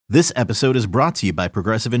This episode is brought to you by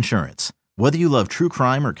Progressive Insurance. Whether you love true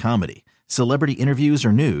crime or comedy, celebrity interviews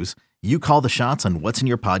or news, you call the shots on what's in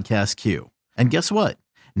your podcast queue. And guess what?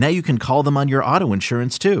 Now you can call them on your auto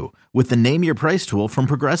insurance too with the Name Your Price tool from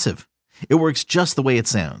Progressive. It works just the way it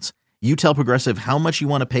sounds. You tell Progressive how much you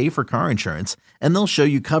want to pay for car insurance, and they'll show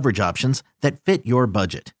you coverage options that fit your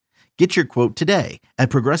budget. Get your quote today at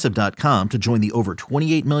Progressive.com to join the over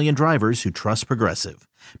 28 million drivers who trust Progressive.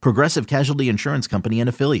 Progressive Casualty Insurance Company and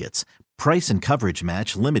Affiliates. Price and coverage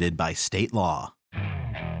match limited by state law.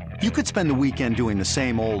 You could spend the weekend doing the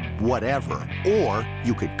same old whatever, or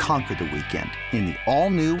you could conquer the weekend in the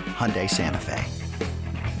all-new Hyundai Santa Fe.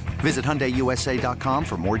 Visit HyundaiUSA.com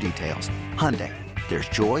for more details. Hyundai, there's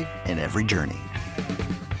joy in every journey.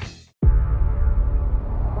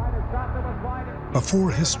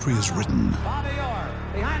 Before history is written,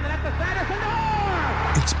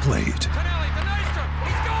 it's played.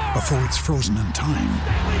 Before it's frozen in time,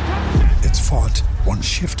 it's fought one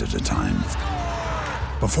shift at a time.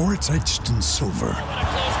 Before it's etched in silver,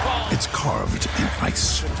 it's carved in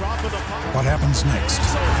ice. What happens next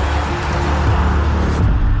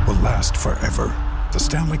will last forever. The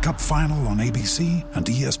Stanley Cup Final on ABC and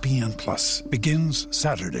ESPN Plus begins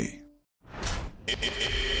Saturday.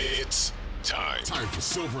 It's time for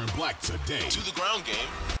Silver and Black today. To the ground game.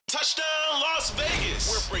 Touchdown Las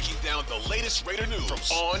Vegas. We're breaking down the latest Raider news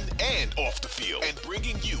from on and off the field and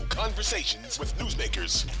bringing you conversations with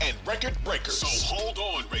newsmakers and record breakers. So hold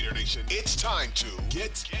on, Raider Nation. It's time to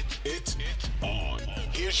get it on.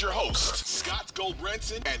 Here's your hosts, Scott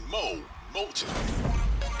Goldbranson and Mo Moulton.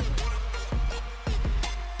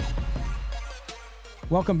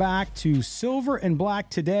 Welcome back to Silver and Black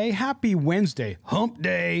today. Happy Wednesday, hump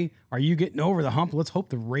day. Are you getting over the hump? Let's hope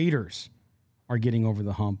the Raiders are getting over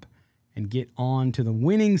the hump and get on to the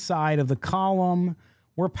winning side of the column.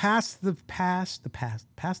 We're past the past,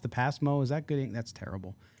 Mo. Is that good? That's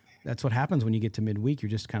terrible. That's what happens when you get to midweek. You're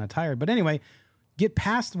just kind of tired. But anyway, get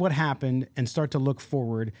past what happened and start to look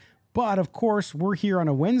forward. But of course, we're here on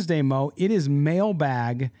a Wednesday, Mo. It is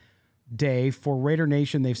mailbag day for Raider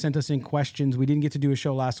Nation. They've sent us in questions. We didn't get to do a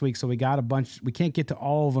show last week, so we got a bunch. We can't get to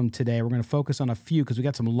all of them today. We're going to focus on a few because we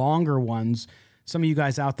got some longer ones. Some of you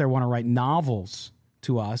guys out there want to write novels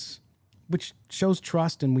to us, which shows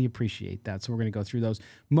trust, and we appreciate that. So we're going to go through those.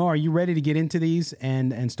 Mo, are you ready to get into these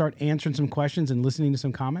and start answering some questions and listening to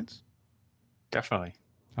some comments? Definitely.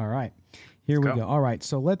 All right. Here we go. All right.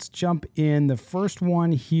 So let's jump in. The first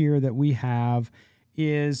one here that we have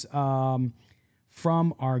is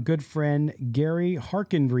from our good friend Gary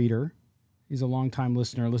Harkenreader. He's a longtime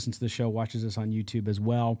listener, listens to the show, watches us on YouTube as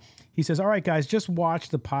well. He says, all right, guys, just watch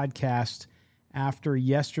the podcast after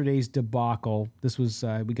yesterday's debacle. This was,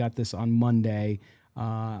 we got this on Monday.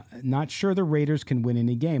 Not sure the Raiders can win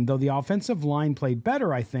any game. Though the offensive line played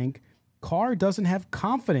better, I think, Carr doesn't have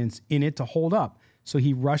confidence in it to hold up, so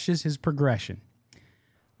he rushes his progression.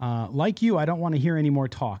 Like you, I don't want to hear any more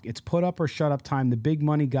talk. It's put up or shut up time. The big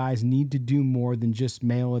money guys need to do more than just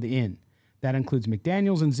mail it in. That includes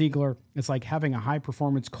McDaniels and Ziegler. It's like having a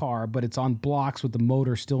high-performance car, but it's on blocks with the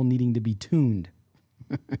motor still needing to be tuned.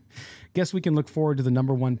 Guess we can look forward to the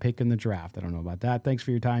number one pick in the draft. I don't know about that. Thanks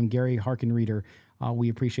for your time, Gary Harkenreader. We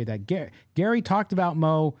appreciate that. Gary talked about,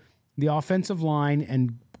 Mo, the offensive line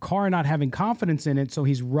and Carr not having confidence in it, so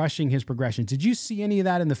he's rushing his progressions. Did you see any of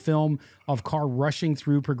that in the film of Carr rushing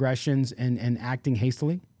through progressions and acting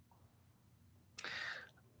hastily?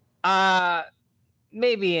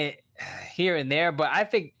 Maybe here and there, but I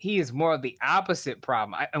think he is more of the opposite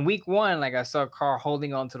problem. In week one, I saw Carr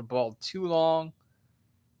holding on to the ball too long,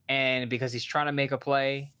 and because he's trying to make a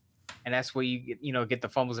play, and that's where you get the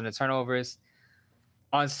fumbles and the turnovers.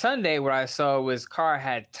 On Sunday, what I saw was Carr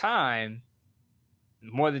had time,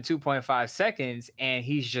 more than 2.5 seconds, and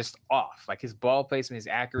he's just off. His ball placement, his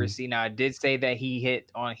accuracy. Now, I did say that he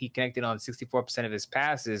connected on 64% of his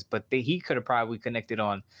passes, but he could have probably connected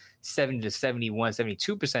on 70 to 71,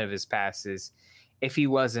 72% of his passes if he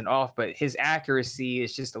wasn't off. But his accuracy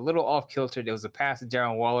is just a little off kilter. There was a pass to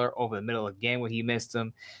Darren Waller over the middle of the game where he missed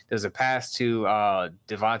him. There was a pass to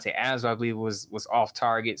Devontae Adams, I believe, was off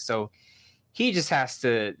target. So he just has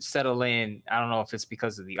to settle in. I don't know if it's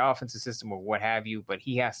because of the offensive system or what have you, but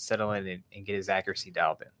he has to settle in and get his accuracy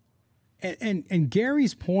dialed in. And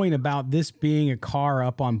Gary's point about this being a car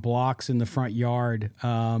up on blocks in the front yard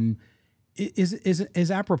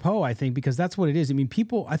is apropos, I think, because that's what it is. I mean,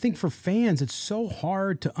 people, I think for fans, it's so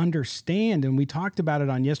hard to understand, and we talked about it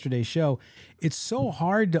on yesterday's show. It's so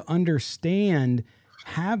hard to understand.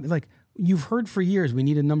 You've heard for years, we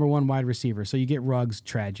need a number one wide receiver, so you get Ruggs,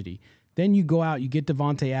 tragedy. Then you go out, you get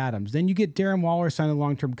Devontae Adams. Then you get Darren Waller signed a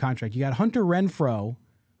long-term contract. You got Hunter Renfrow,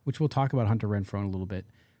 which we'll talk about Hunter Renfrow in a little bit.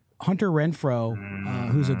 Hunter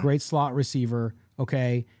Renfrow, who's a great slot receiver,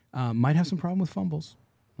 okay, might have some problem with fumbles.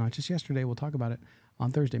 Not just yesterday. We'll talk about it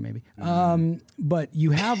on Thursday maybe. But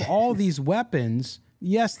you have all these weapons.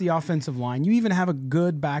 Yes, the offensive line. You even have a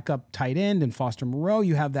good backup tight end in Foster Moreau.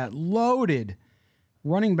 You have that loaded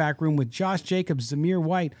running back room with Josh Jacobs, Zamir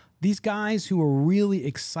White. These guys who are really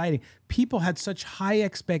exciting. People had such high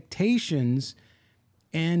expectations.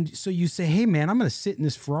 And so you say, hey, man, I'm going to sit in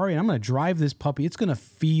this Ferrari and I'm going to drive this puppy. It's going to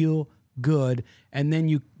feel good. And then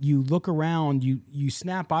you look around, you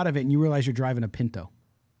snap out of it, and you realize you're driving a Pinto.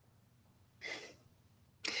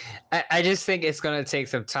 I just think it's going to take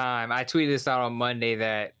some time. I tweeted this out on Monday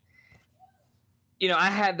that, I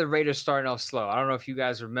had the Raiders starting off slow. I don't know if you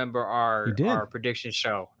guys remember our prediction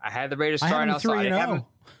show. I had the Raiders starting off slow. I didn't have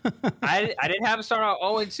them starting out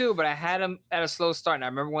 0-2, but I had them at a slow start. And I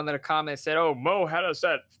remember one of the comments said, "Oh, Mo had us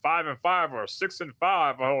at 5-5 or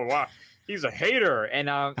 6-5. Oh, wow, he's a hater." And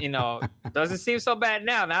doesn't seem so bad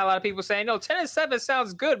now. Now a lot of people saying, "No, 10-7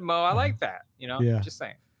 sounds good, Mo. I like that." Just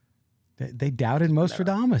saying. They doubted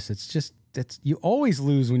Nostradamus. It's you always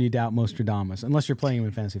lose when you doubt Nostradamus, unless you're playing him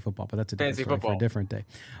in fantasy football. But that's a different story for a different day.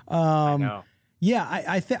 I know. Yeah,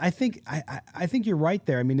 I think you're right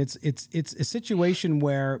there. I mean, it's a situation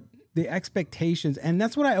where the expectations, and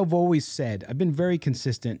that's what I've always said. I've been very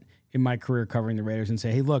consistent in my career covering the Raiders and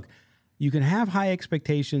say, hey, look, you can have high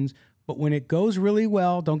expectations, but when it goes really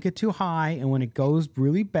well, don't get too high, and when it goes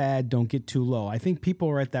really bad, don't get too low. I think people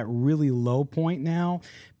are at that really low point now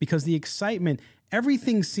because the excitement,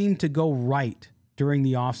 everything seemed to go right during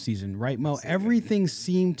the offseason, right, Mo? Everything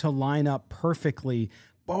seemed to line up perfectly.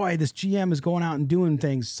 Boy, this GM is going out and doing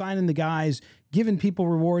things, signing the guys, giving people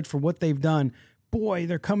rewards for what they've done. Boy,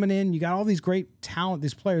 they're coming in. You got all these great talent,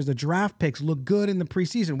 these players. The draft picks look good in the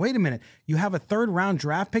preseason. Wait a minute. You have a third-round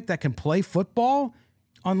draft pick that can play football?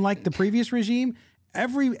 Unlike the previous regime,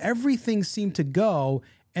 everything seemed to go,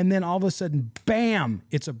 and then all of a sudden, bam,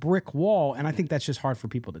 it's a brick wall, and I think that's just hard for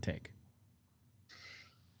people to take.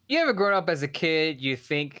 You ever grown up as a kid, you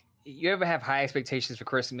ever have high expectations for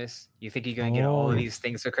Christmas? You think you're going to get all of these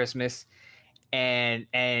things for Christmas, and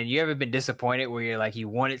you ever been disappointed where you're like, you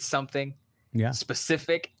wanted something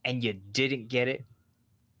specific and you didn't get it?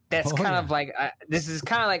 That's kind of like this is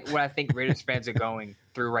kind of like what I think Raiders fans are going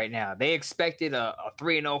through right now. They expected a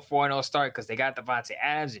 3-0, 4-0 start because they got Devontae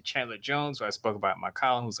Adams and Chandler Jones, who I spoke about in my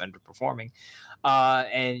column, who's underperforming.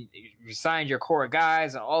 And you signed your core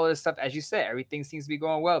guys and all of this stuff. As you said, everything seems to be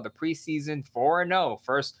going well. The preseason 4-0,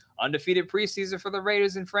 first undefeated preseason for the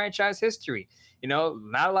Raiders in franchise history.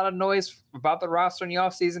 Not a lot of noise about the roster in the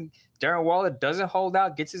offseason. Darren Waller doesn't hold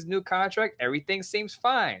out, gets his new contract. Everything seems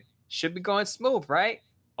fine. Should be going smooth, right?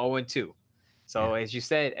 0-2. So as you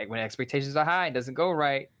said, when expectations are high, it doesn't go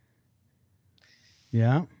right.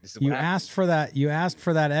 Yeah. You asked for that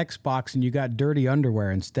Xbox and you got dirty underwear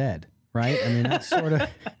instead, right? I mean, that's sort of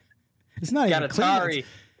it's not even clean.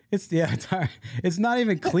 It's not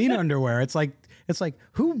even clean underwear. It's like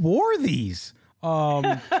who wore these?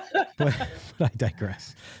 But I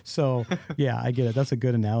digress. So yeah, I get it. That's a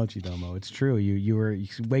good analogy though, Mo. It's true. You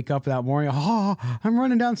wake up that morning, I'm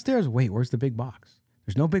running downstairs. Wait, where's the big box?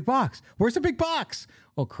 There's no big box. Where's the big box?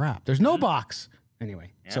 Oh, crap. There's no box.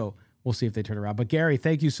 Anyway, so we'll see if they turn around. But, Gary,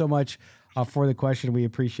 thank you so much for the question. We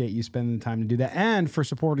appreciate you spending the time to do that and for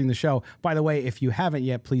supporting the show. By the way, if you haven't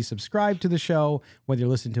yet, please subscribe to the show. Whether you're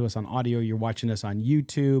listening to us on audio, you're watching us on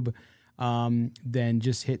YouTube, then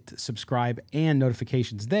just hit subscribe and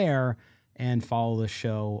notifications there and follow the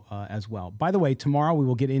show as well. By the way, tomorrow we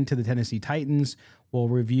will get into the Tennessee Titans. We'll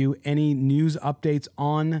review any news updates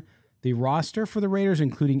on the roster for the Raiders,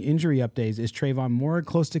 including injury updates. Is Trayvon Moore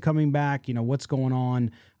close to coming back? What's going on?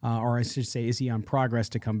 Or I should say, is he on progress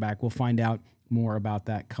to come back? We'll find out more about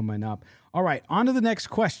that coming up. All right, on to the next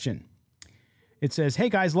question. It says, hey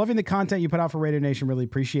guys, loving the content you put out for Raider Nation. Really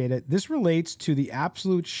appreciate it. This relates to the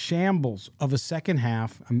absolute shambles of a second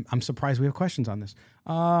half. I'm surprised we have questions on this.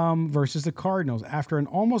 Versus the Cardinals. After an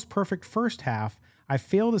almost perfect first half, I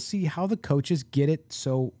fail to see how the coaches get it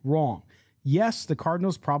so wrong. Yes, the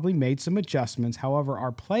Cardinals probably made some adjustments. However,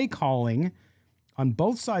 our play calling on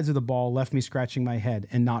both sides of the ball left me scratching my head,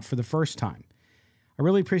 and not for the first time. I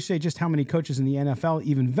really appreciate just how many coaches in the NFL,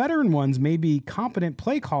 even veteran ones, may be competent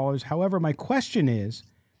play callers. However, my question is,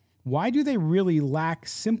 why do they really lack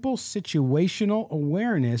simple situational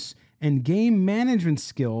awareness and game management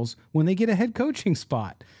skills when they get a head coaching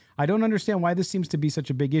spot? I don't understand why this seems to be such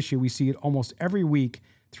a big issue. We see it almost every week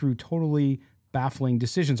through totally baffling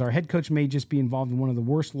decisions. Our head coach may just be involved in one of the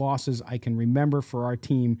worst losses I can remember for our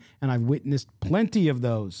team, and I've witnessed plenty of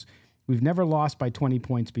those. We've never lost by 20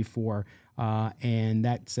 points before. And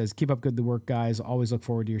that says, keep up good work, guys. Always look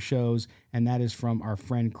forward to your shows. And that is from our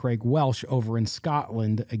friend Craig Welsh over in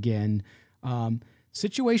Scotland again.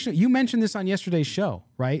 Situation, you mentioned this on yesterday's show,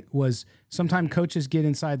 right? Was sometimes coaches get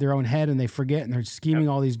inside their own head and they forget and they're scheming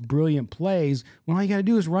all these brilliant plays when all you got to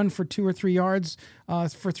do is run for 2 or 3 yards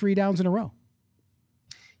for 3 downs in a row.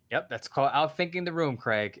 Yep, that's called outthinking the room,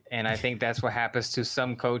 Craig. And I think that's what happens to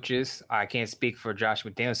some coaches. I can't speak for Josh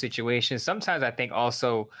McDaniels' situation. Sometimes I think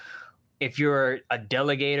also if you're a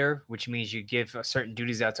delegator, which means you give certain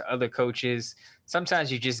duties out to other coaches,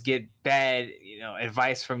 sometimes you just get bad,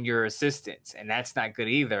 advice from your assistants, and that's not good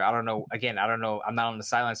either. I don't know. Again, I don't know. I'm not on the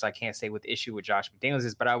sideline, so I can't say what the issue with Josh McDaniels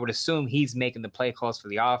is, but I would assume he's making the play calls for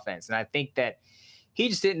the offense. And I think that he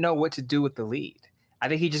just didn't know what to do with the lead. I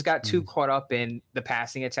think he just got too caught up in the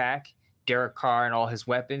passing attack, Derek Carr and all his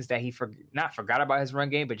weapons, that he not forgot about his run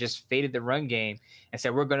game, but just faded the run game and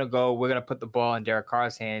said, we're going to put the ball in Derek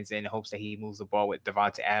Carr's hands in hopes that he moves the ball with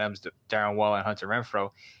Devontae Adams, Darren Waller, and Hunter Renfrow.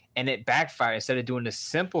 And it backfired instead of doing the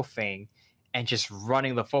simple thing and just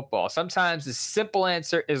running the football. Sometimes the simple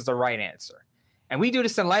answer is the right answer. And we do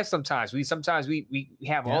this in life sometimes. We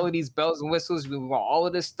have all of these bells and whistles. We want all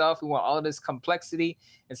of this stuff. We want all of this complexity.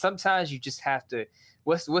 And sometimes you just have to,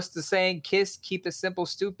 what's the saying? Keep it simple,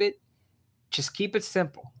 stupid. Just keep it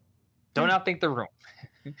simple. Don't outthink the room.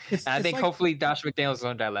 I think hopefully Josh McDaniels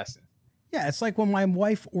learned that lesson. Yeah, it's like when my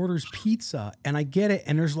wife orders pizza and I get it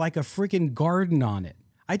and there's like a freaking garden on it.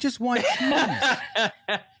 I just want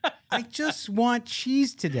cheese. I just want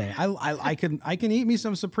cheese today. I can eat me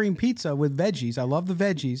some Supreme pizza with veggies. I love the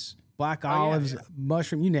veggies, black olives,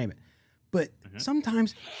 mushroom, you name it. But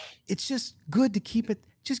sometimes it's just good to keep it.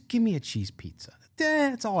 Just give me a cheese pizza.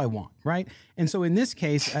 That's all I want, right? And so in this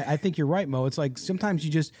case, I think you're right, Mo. It's like sometimes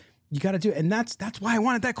you got to do it. And that's why I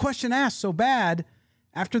wanted that question asked so bad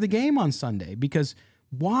after the game on Sunday, because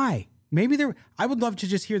why? Maybe I would love to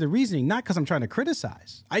just hear the reasoning, not because I'm trying to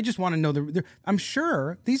criticize. I just want to know I'm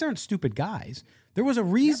sure these aren't stupid guys. There was a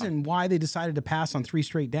reason why they decided to pass on 3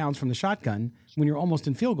 straight downs from the shotgun when you're almost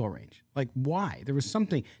in field goal range. Like, why? There was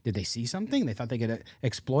something. Did they see something? They thought they could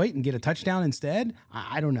exploit and get a touchdown instead?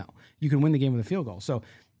 I don't know. You can win the game with a field goal. So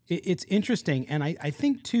it's interesting. And I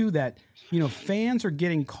think, too, that, fans are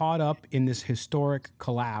getting caught up in this historic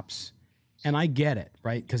collapse. And I get it,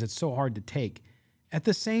 right? Because it's so hard to take. At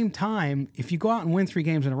the same time, if you go out and win 3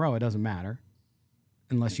 games in a row, it doesn't matter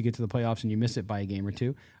unless you get to the playoffs and you miss it by a game or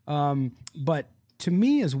 2. But to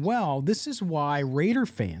me as well, this is why Raider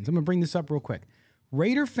fans, I'm going to bring this up real quick.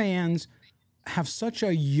 Raider fans have such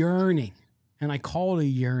a yearning, and I call it a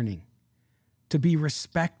yearning, to be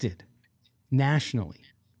respected nationally.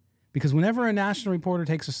 Because whenever a national reporter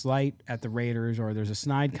takes a slight at the Raiders or there's a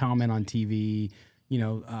snide comment on TV,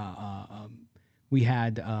 we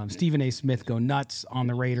had Stephen A. Smith go nuts on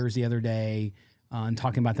the Raiders the other day and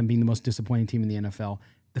talking about them being the most disappointing team in the NFL.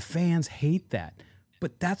 The fans hate that.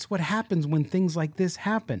 But that's what happens when things like this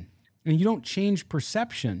happen. And you don't change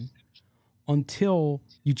perception until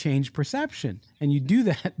you change perception. And you do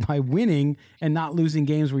that by winning and not losing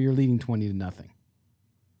games where you're leading 20-0.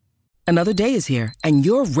 Another day is here, and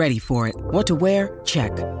you're ready for it. What to wear?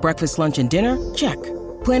 Check. Breakfast, lunch, and dinner? Check.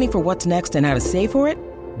 Planning for what's next and how to save for it?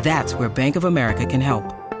 That's where Bank of America can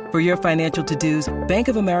help. For your financial to-dos, Bank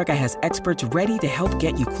of America has experts ready to help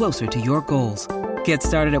get you closer to your goals. Get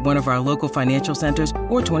started at one of our local financial centers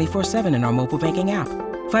or 24/7 in our mobile banking app.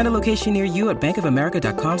 Find a location near you at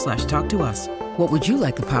bankofamerica.com/talktous. What would you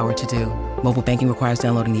like the power to do? Mobile banking requires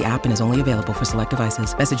downloading the app and is only available for select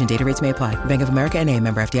devices. Message and data rates may apply. Bank of America N.A.,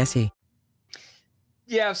 member FDIC.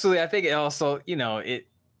 Yeah, absolutely. I think it also,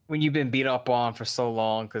 when you've been beat up on for so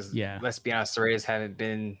long, because let's be honest, the Raiders haven't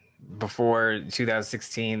been before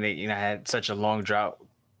 2016. They had such a long drought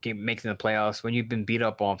making the playoffs. When you've been beat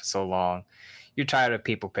up on for so long, you're tired of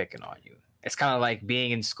people picking on you. It's kind of like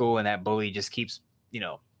being in school and that bully just keeps,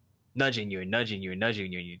 nudging you and nudging you and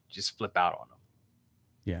nudging you, and you just flip out on them.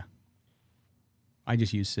 Yeah. I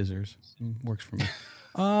just use scissors. Works for me.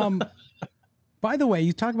 By the way,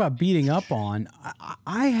 you talk about beating up on.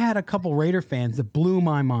 I had a couple Raider fans that blew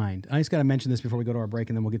my mind. I just got to mention this before we go to our break,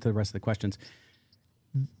 and then we'll get to the rest of the questions.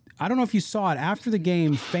 I don't know if you saw it. After the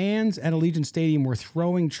game, fans at Allegiant Stadium were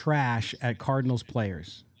throwing trash at Cardinals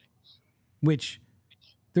players, which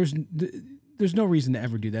there's no reason to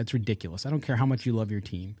ever do that. It's ridiculous. I don't care how much you love your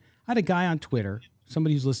team. I had a guy on Twitter,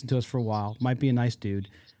 somebody who's listened to us for a while, might be a nice dude,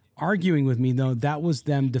 arguing with me, though, that was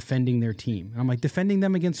them defending their team. And I'm like, defending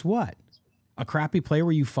them against what? A crappy play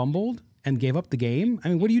where you fumbled and gave up the game? I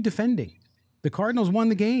mean, what are you defending? The Cardinals won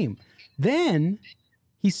the game. Then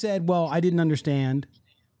he said, well, I didn't understand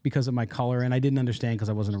because of my color, and I didn't understand because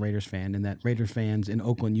I wasn't a Raiders fan, and that Raiders fans in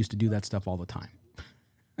Oakland used to do that stuff all the time.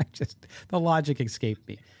 The logic escaped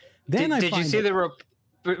me. Then did you see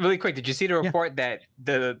really quick? Did you see the report that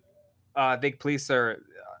the Vic police are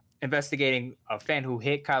investigating a fan who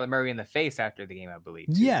hit Kyler Murray in the face after the game, I believe?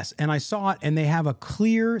 Too. Yes, and I saw it, and they have a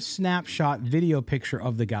clear snapshot video picture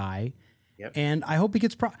of the guy. Yep. And I hope he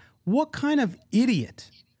gets what kind of idiot,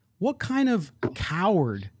 what kind of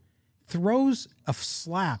coward throws a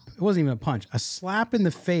slap? It wasn't even a punch, a slap in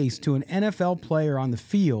the face to an NFL player on the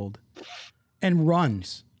field and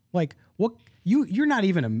runs. Like, what? You're not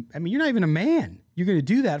even you're not even a man. You're going to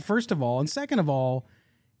do that, first of all. And second of all,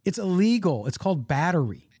 it's illegal. It's called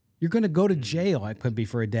battery. You're going to go to jail. It could be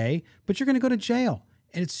for a day, but you're going to go to jail.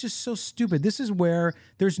 And it's just so stupid. This is where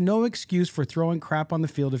there's no excuse for throwing crap on the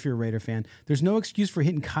field if you're a Raider fan. There's no excuse for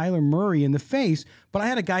hitting Kyler Murray in the face, but I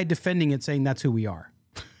had a guy defending it saying that's who we are.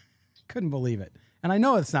 Couldn't believe it. And I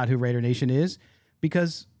know it's not who Raider Nation is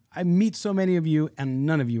because I meet so many of you and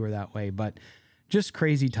none of you are that way, but just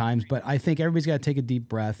crazy times. But I think everybody's got to take a deep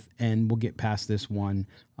breath and we'll get past this one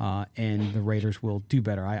and the Raiders will do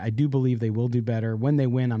better. I do believe they will do better. When they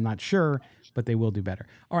win, I'm not sure, but they will do better.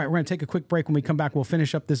 All right, we're going to take a quick break. When we come back, we'll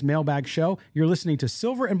finish up this mailbag show. You're listening to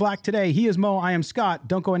Silver and Black Today. He is Mo. I am Scott.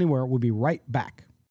 Don't go anywhere. We'll be right back.